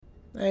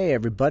Hey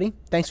everybody,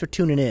 thanks for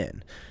tuning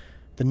in.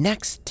 The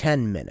next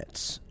 10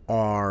 minutes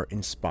are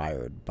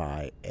inspired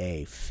by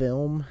a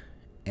film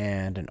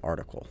and an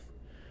article.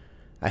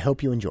 I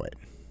hope you enjoy it.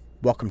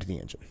 Welcome to The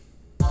Engine.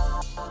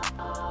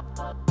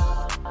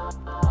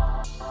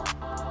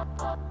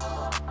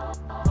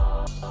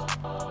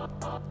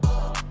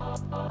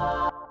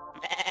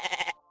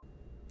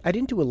 I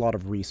didn't do a lot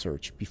of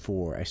research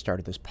before I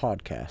started this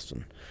podcast,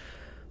 and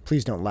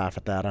please don't laugh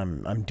at that.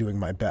 I'm doing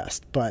my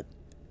best, but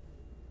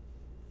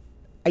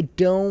I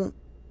don't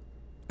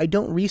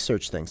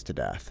research things to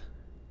death.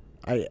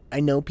 I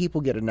know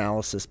people get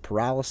analysis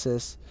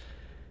paralysis,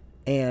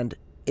 and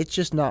it's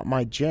just not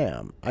my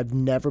jam. I've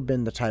never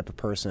been the type of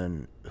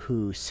person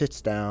who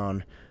sits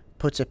down,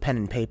 puts a pen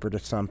and paper to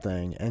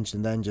something, and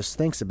then just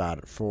thinks about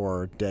it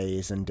for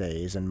days and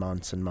days and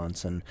months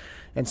and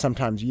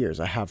sometimes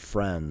years. I have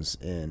friends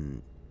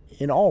in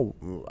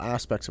all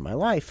aspects of my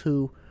life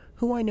who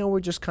I know are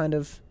just kind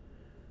of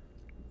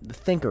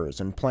thinkers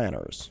and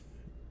planners,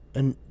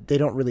 and they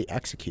don't really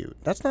execute.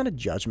 That's not a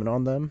judgment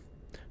on them.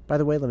 By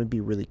the way, let me be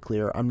really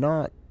clear. I'm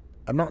not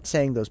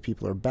saying those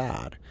people are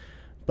bad,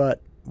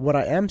 but what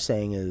I am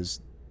saying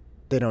is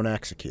they don't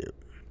execute.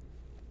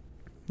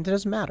 It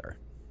doesn't matter.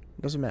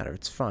 It doesn't matter.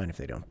 It's fine if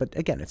they don't. But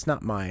again, it's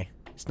not my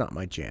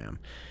jam.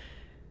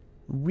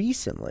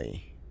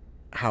 Recently,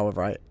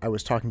 however, I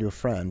was talking to a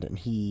friend, and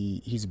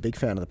he's a big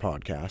fan of the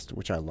podcast,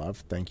 which I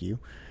love. Thank you.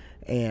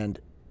 And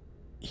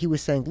he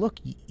was saying, look,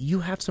 you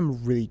have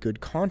some really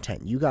good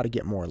content. You got to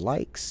get more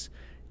likes.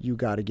 You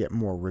got to get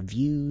more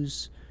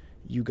reviews.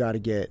 You got to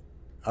get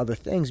other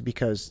things,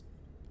 because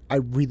I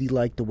really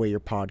like the way your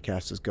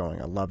podcast is going.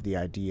 I love the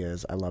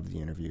ideas. I love the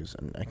interviews.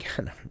 And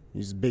again,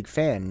 he's a big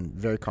fan,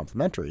 very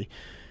complimentary.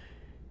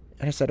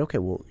 And I said, okay,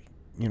 well,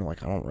 I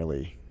don't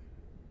really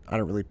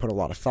put a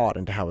lot of thought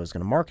into how I was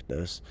going to market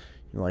this.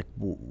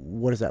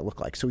 What does that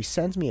look like? So he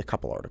sends me a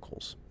couple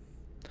articles.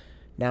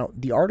 Now,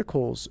 the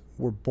articles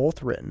were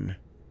both written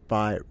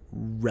by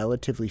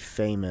relatively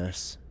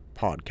famous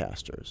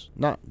podcasters,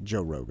 not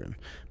Joe Rogan,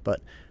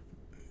 but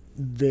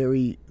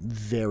very,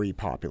 very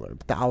popular.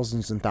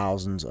 Thousands and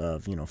thousands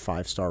of,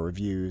 5-star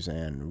reviews,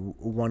 and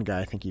one guy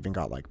I think even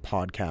got like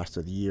podcast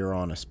of the year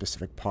on a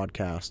specific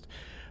podcast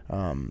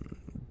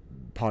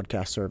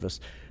service.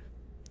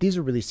 These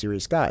are really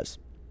serious guys.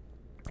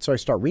 So I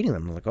start reading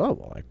them. I'm like, oh,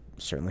 well, I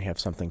certainly have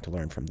something to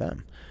learn from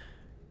them.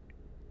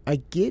 I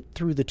get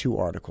through the two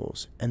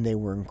articles, and they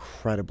were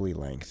incredibly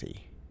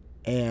lengthy.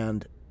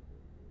 And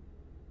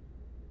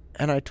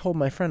I told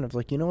my friend, I was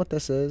like, you know what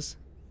this is?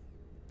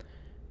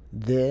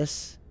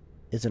 This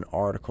is an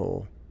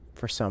article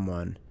for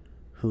someone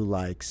who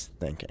likes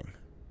thinking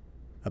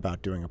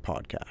about doing a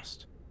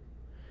podcast.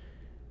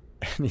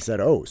 And he said,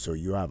 oh, so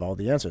you have all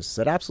the answers. I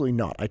said, absolutely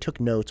not. I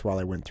took notes while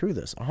I went through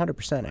this.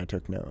 100% I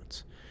took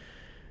notes.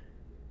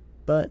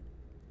 But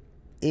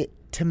it,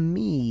 to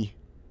me,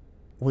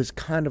 was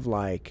kind of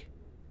like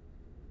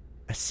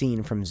a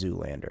scene from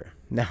Zoolander.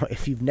 Now,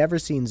 if you've never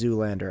seen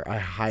Zoolander, I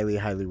highly,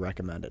 highly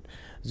recommend it.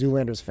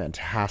 Zoolander's a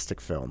fantastic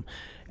film.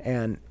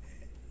 And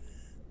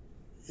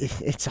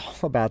it's all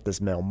about this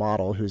male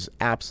model who's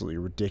absolutely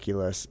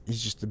ridiculous.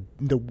 He's just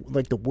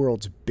the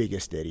world's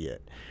biggest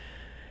idiot.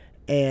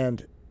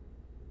 And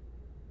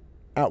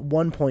at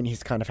one point,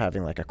 he's kind of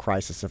having like a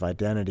crisis of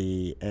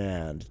identity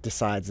and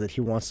decides that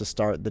he wants to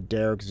start the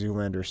Derek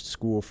Zoolander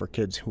School for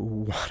kids who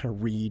want to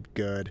read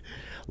good,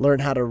 learn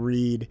how to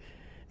read,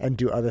 and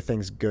do other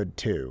things good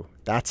too.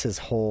 That's his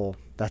whole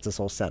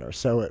center.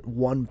 So at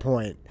one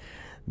point,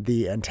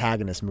 the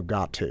antagonist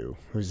Mugatu,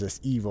 who's this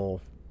evil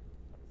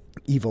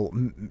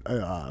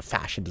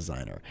fashion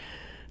designer,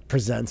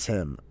 presents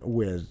him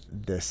with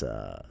this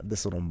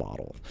little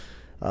model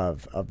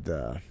of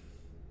the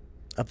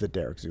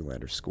Derek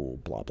Zoolander School,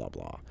 blah blah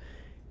blah.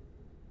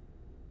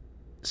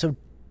 So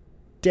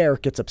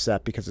Derek gets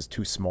upset because it's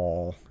too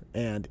small,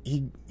 and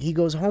he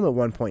goes home at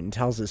one point and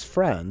tells his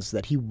friends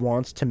that he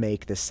wants to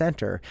make the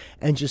center,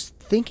 and just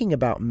thinking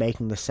about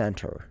making the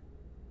center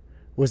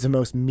was the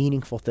most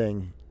meaningful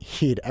thing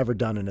he'd ever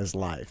done in his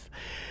life.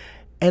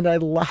 And I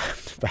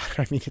laughed about it.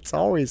 I mean, it's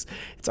always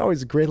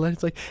a great line.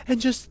 It's like, and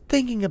just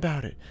thinking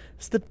about it,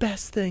 it's the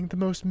best thing, the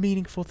most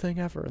meaningful thing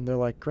ever. And they're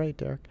like, great,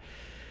 Derek.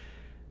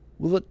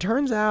 Well, it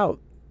turns out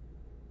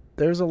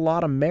there's a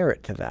lot of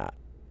merit to that.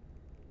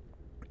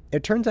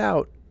 It turns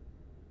out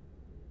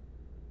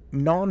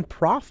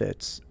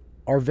nonprofits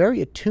are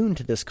very attuned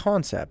to this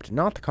concept,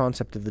 not the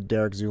concept of the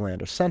Derek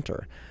Zoolander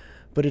Center,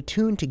 but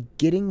attuned to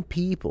getting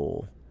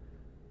people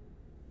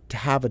to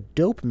have a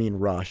dopamine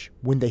rush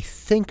when they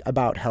think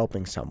about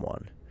helping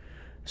someone.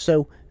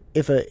 So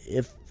if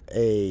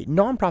a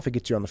nonprofit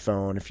gets you on the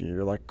phone, if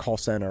you're like call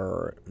center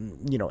or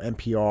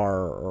NPR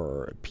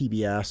or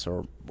PBS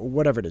or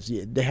whatever it is,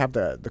 they have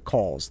the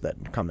calls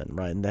that come in,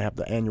 right? And they have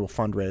the annual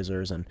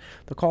fundraisers, and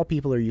they'll call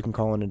people, or you can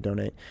call in and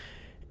donate.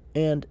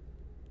 And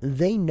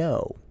they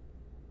know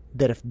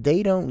that if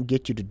they don't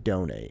get you to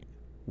donate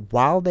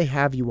while they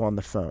have you on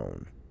the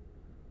phone,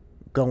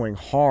 going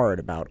hard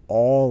about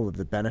all of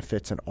the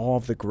benefits and all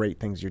of the great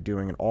things you're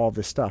doing and all of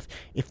this stuff,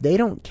 if they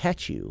don't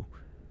catch you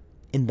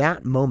in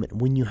that moment,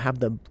 when you have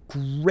the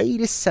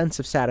greatest sense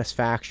of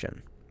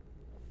satisfaction,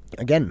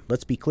 again,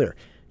 let's be clear,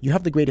 you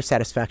have the greatest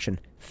satisfaction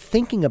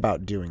thinking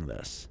about doing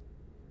this,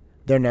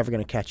 they're never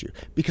going to catch you.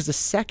 Because the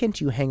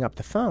second you hang up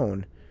the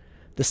phone,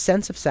 the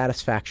sense of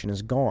satisfaction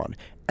is gone.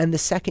 And the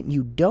second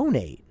you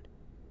donate,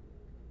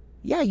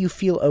 yeah, you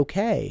feel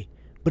okay,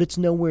 but it's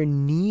nowhere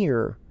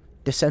near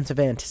the sense of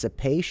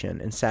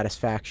anticipation and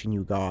satisfaction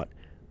you got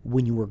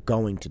when you were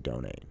going to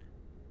donate.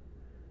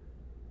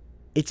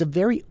 It's a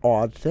very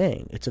odd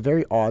thing. It's a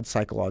very odd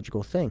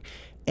psychological thing.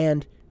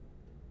 And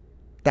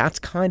that's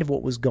kind of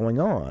what was going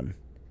on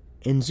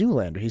in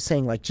Zoolander. He's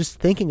saying, like, just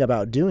thinking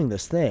about doing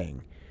this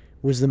thing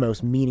was the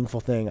most meaningful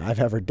thing I've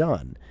ever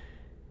done.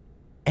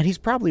 And he's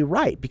probably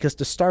right, because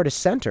to start a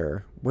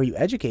center where you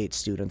educate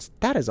students,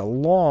 that is a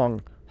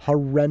long,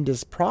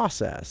 horrendous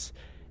process.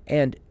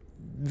 And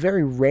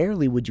very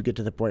rarely would you get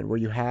to the point where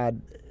you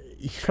had,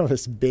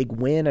 this big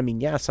win. I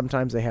mean, yeah,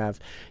 sometimes they have,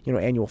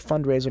 annual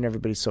fundraiser and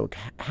everybody's so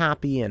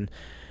happy. And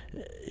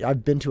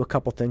I've been to a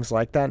couple things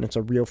like that, and it's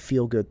a real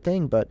feel-good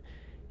thing, but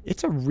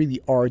it's a really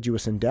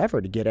arduous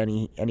endeavor to get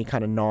any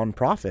kind of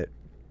nonprofit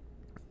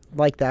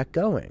like that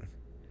going.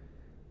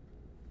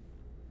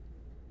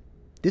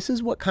 This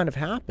is what kind of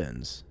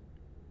happens.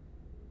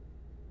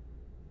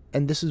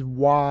 And this is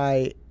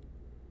why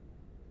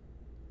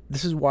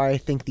I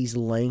think these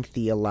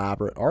lengthy,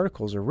 elaborate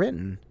articles are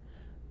written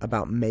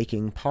about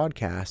making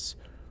podcasts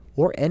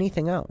or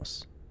anything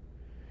else.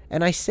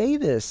 And I say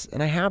this,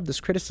 and I have this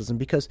criticism,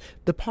 because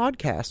the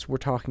podcasts we're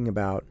talking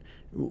about,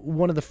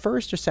 one of the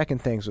first or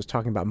second things was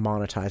talking about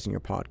monetizing your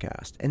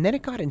podcast. And then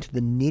it got into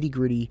the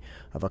nitty-gritty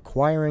of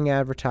acquiring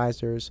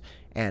advertisers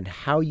and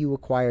how you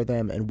acquire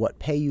them and what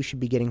pay you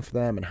should be getting for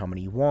them and how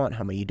many you want,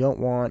 how many you don't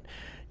want.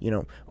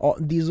 All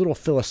these little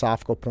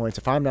philosophical points.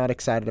 If I'm not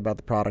excited about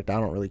the product, I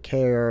don't really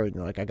care.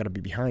 I got to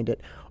be behind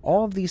it.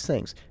 All of these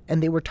things.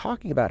 And they were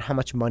talking about how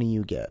much money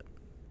you get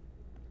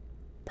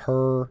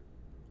per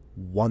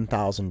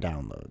 1,000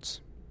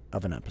 downloads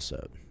of an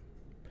episode.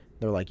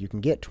 They're like, you can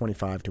get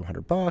 $25 to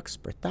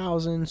 $100 per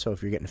 1,000. So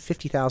if you're getting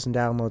 50,000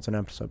 downloads an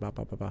episode, blah,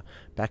 blah, blah, blah,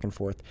 back and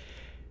forth.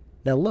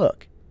 Now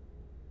look,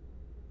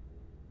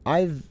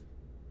 I've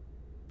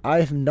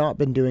not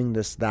been doing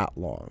this that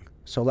long.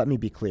 So let me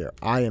be clear.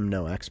 I am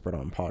no expert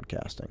on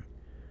podcasting.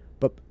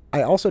 But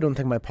I also don't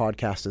think my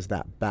podcast is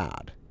that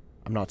bad.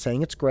 I'm not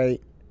saying it's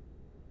great.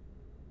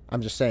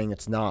 I'm just saying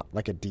it's not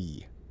like a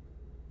D.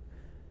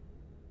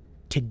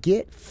 To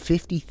get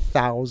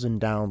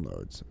 50,000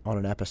 downloads on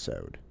an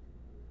episode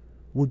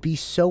would be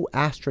so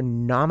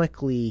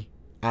astronomically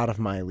out of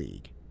my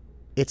league.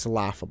 It's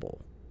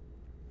laughable.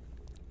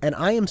 And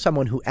I am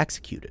someone who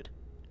executed.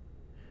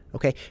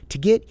 Okay? To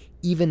get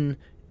even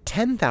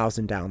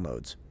 10,000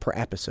 downloads per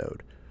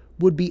episode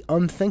would be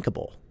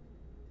unthinkable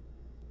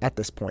at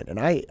this point. And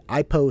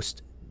I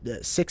post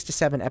 6 to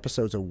 7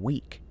 episodes a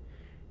week.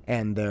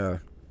 And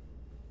they're,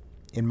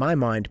 in my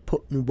mind,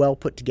 well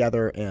put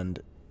together and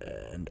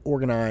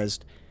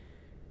organized.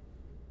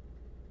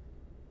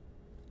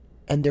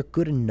 And they're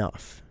good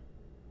enough.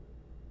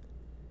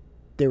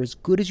 They're as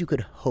good as you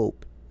could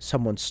hope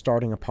someone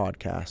starting a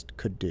podcast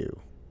could do.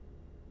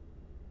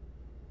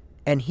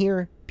 And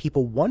here,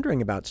 people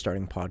wondering about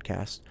starting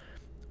podcasts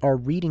are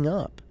reading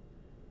up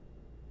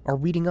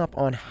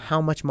on how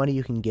much money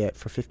you can get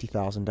for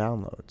 50,000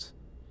 downloads.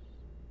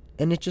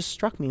 And it just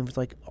struck me, it was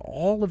like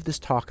all of this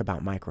talk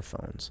about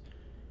microphones,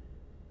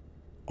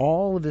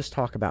 all of this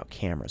talk about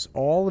cameras,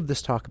 all of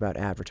this talk about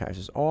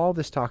advertisers, all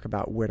this talk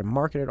about where to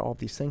market it, all of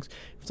these things.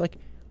 It's like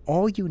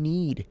all you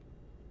need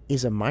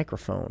is a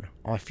microphone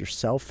off your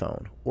cell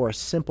phone, or a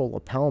simple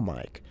lapel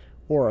mic,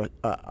 or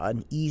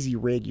an easy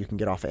rig you can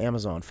get off of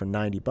Amazon for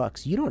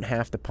 $90. You don't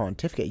have to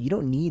pontificate. You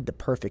don't need the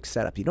perfect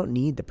setup. You don't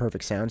need the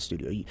perfect sound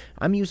studio.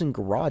 I'm using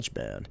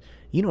GarageBand.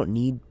 You don't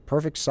need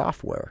perfect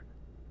software.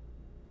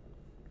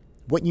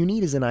 What you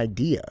need is an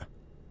idea.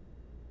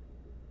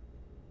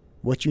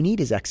 What you need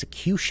is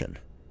execution.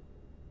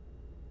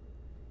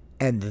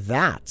 And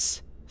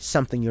that's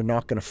something you're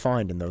not going to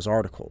find in those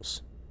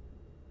articles.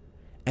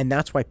 And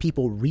that's why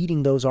people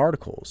reading those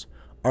articles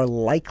are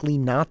likely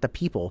not the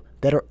people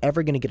that are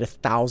ever going to get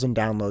 1,000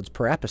 downloads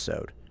per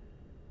episode.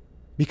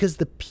 Because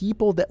the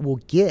people that will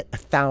get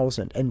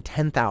 1,000 and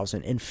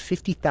 10,000 and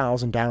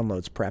 50,000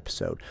 downloads per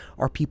episode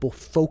are people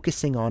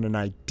focusing on an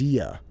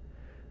idea,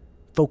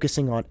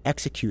 focusing on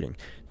executing.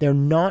 They're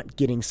not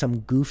getting some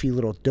goofy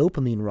little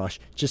dopamine rush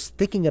just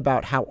thinking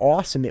about how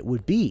awesome it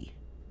would be.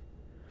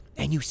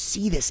 And you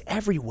see this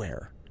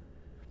everywhere.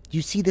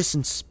 You see this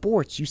in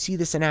sports. You see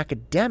this in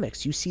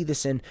academics. You see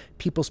this in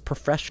people's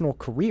professional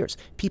careers.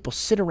 People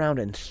sit around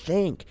and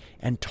think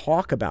and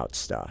talk about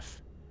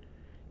stuff.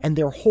 And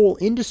their whole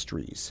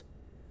industries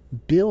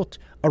built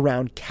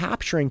around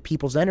capturing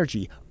people's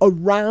energy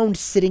around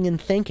sitting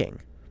and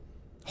thinking.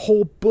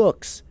 Whole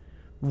books,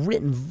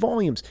 written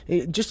volumes.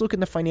 Just look in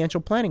the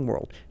financial planning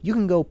world. You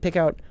can go pick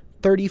out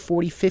 30,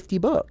 40, 50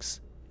 books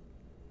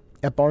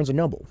at Barnes &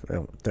 Noble.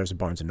 Well, there's a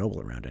Barnes &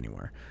 Noble around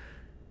anywhere.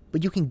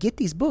 But you can get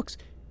these books.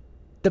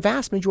 The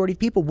vast majority of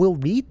people will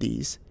read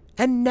these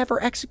and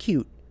never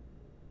execute.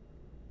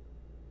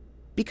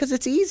 Because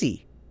it's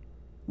easy.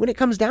 When it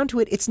comes down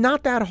to it, it's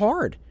not that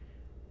hard.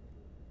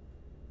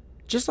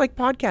 Just like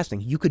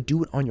podcasting, you could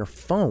do it on your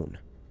phone.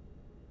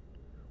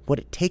 What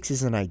it takes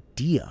is an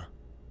idea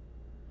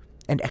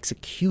and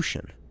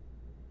execution.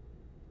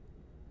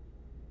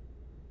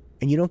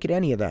 And you don't get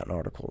any of that in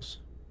articles.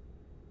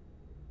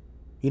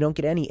 You don't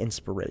get any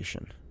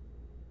inspiration.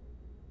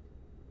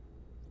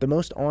 The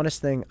most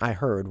honest thing I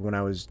heard when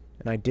I was,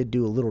 and I did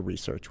do a little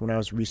research, when I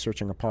was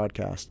researching a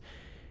podcast,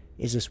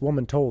 is this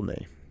woman told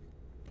me,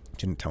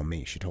 she didn't tell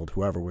me, she told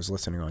whoever was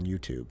listening on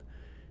YouTube,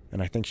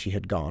 and I think she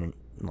had gone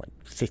like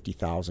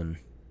 50,000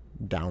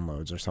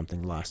 downloads or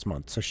something last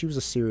month, so she was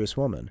a serious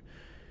woman.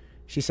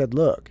 She said,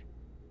 look,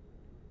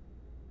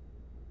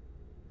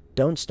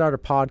 don't start a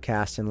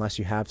podcast unless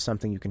you have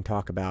something you can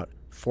talk about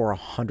for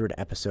 100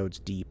 episodes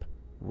deep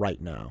right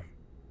now.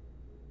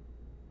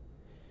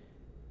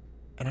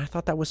 And I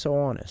thought that was so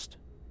honest.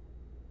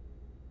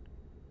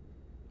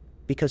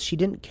 Because she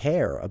didn't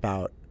care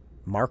about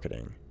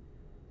marketing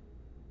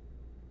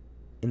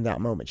in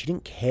that moment. She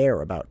didn't care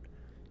about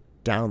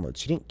downloads.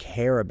 She didn't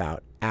care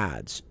about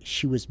ads.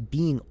 She was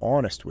being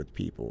honest with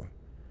people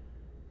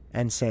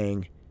and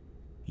saying,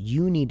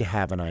 you need to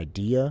have an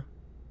idea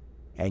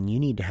and you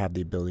need to have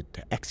the ability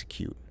to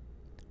execute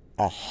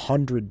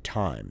 100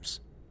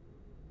 times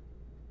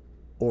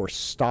or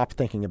stop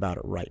thinking about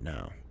it right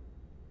now.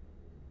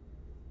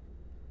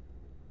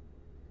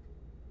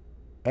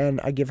 And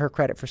I give her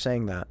credit for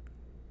saying that.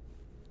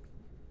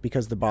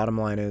 Because the bottom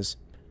line is,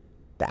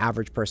 the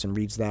average person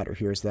reads that or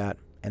hears that,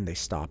 and they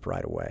stop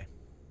right away.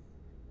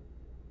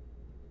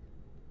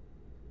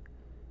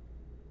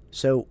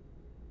 So,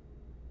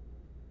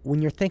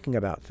 when you're thinking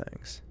about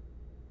things,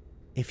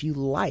 if you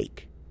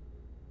like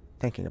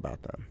thinking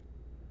about them,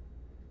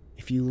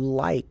 if you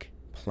like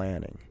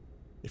planning,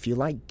 if you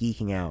like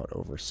geeking out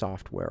over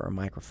software or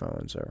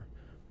microphones or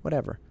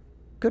whatever,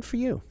 good for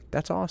you.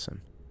 That's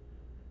awesome.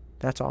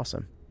 That's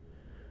awesome.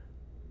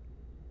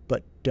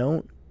 But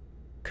don't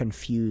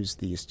confuse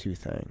these two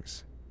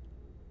things.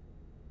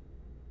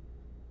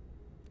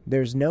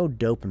 There's no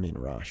dopamine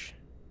rush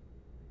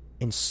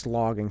in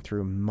slogging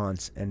through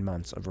months and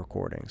months of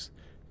recordings.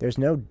 There's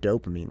no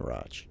dopamine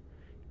rush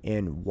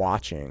in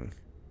watching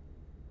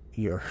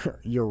your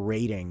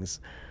ratings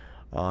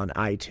on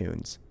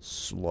iTunes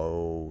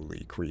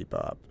slowly creep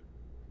up.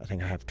 I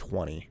think I have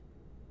 20.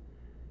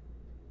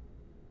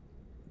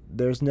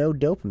 There's no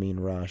dopamine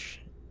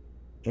rush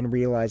in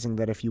realizing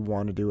that if you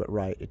want to do it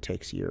right, it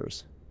takes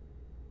years.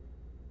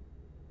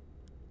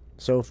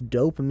 So if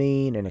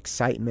dopamine and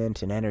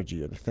excitement and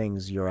energy are the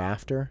things you're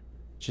after,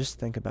 just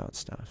think about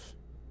stuff.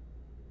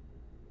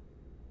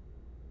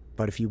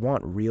 But if you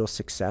want real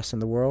success in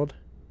the world,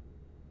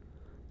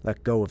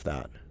 let go of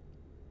that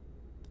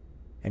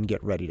and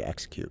get ready to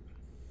execute.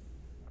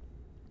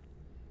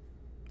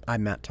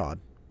 I'm Matt Todd,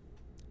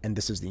 and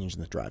this is the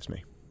engine that drives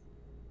me.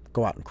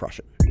 Go out and crush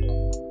it.